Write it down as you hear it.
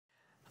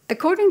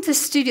according to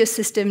studio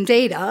system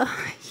data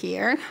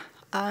here,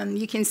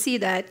 you can see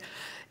that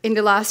in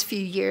the last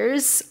few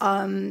years,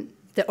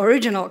 the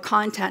original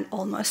content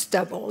almost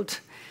doubled.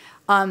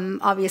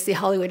 Obviously,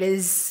 Hollywood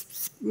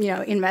is,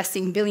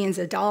 investing billions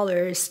of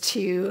dollars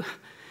to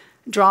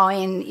draw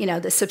in,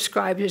 the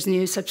subscribers,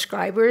 new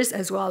subscribers,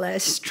 as well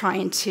as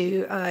trying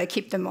to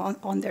keep them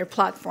on their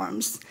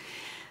platforms.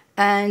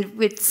 And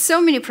with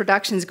so many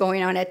productions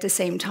going on at the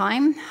same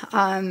time,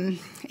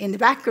 in the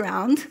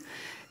background,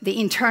 the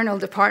internal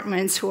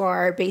departments who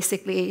are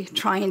basically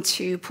trying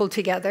to pull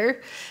together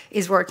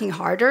is working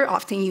harder,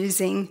 often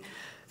using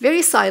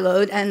very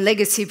siloed and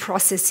legacy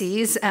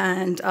processes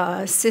and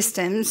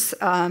systems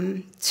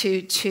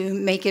to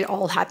make it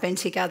all happen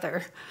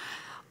together.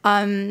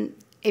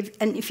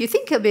 If you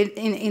think of it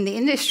in the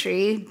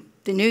industry,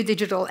 the new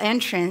digital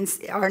entrants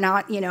are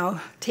not,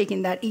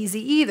 taking that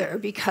easy either,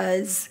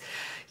 because,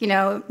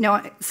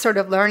 sort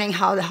of learning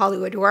how the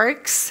Hollywood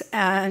works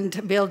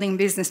and building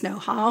business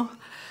know-how,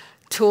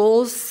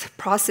 tools,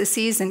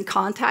 processes, and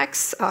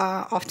contacts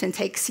often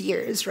takes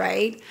years,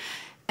 right?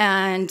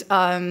 And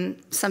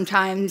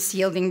sometimes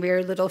yielding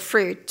very little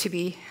fruit, to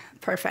be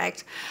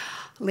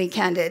perfectly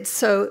candid.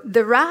 So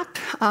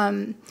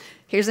TheWrap,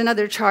 here's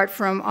another chart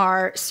from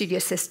our studio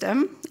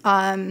system.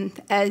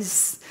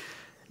 As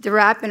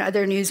TheWrap and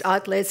other news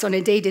outlets on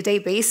a day-to-day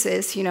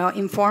basis,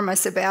 inform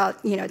us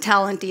about,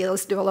 talent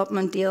deals,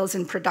 development deals,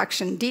 and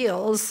production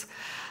deals,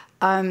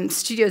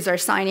 studios are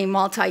signing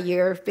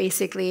multi-year,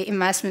 basically,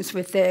 investments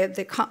with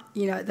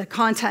the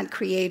content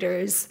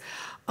creators,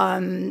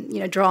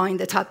 drawing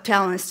the top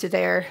talents to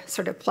their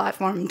sort of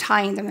platform,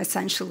 tying them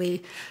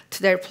essentially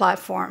to their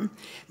platform.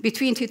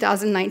 Between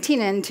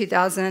 2019 and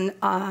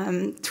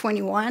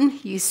 2021,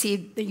 you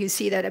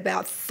see that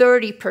about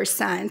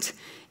 30%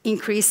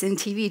 increase in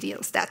TV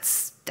deals.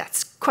 That's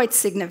quite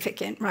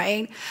significant,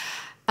 right?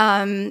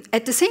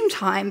 At the same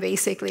time,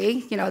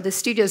 basically, the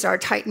studios are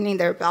tightening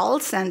their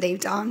belts, and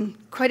they've done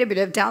quite a bit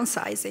of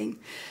downsizing.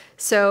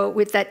 So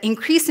with that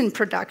increase in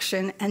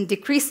production and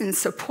decrease in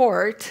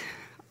support,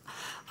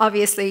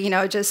 obviously,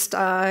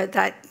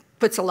 that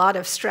puts a lot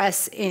of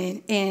stress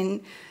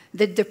in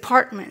the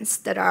departments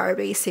that are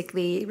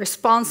basically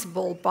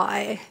responsible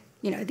by,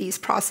 these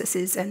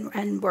processes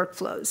and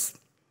workflows.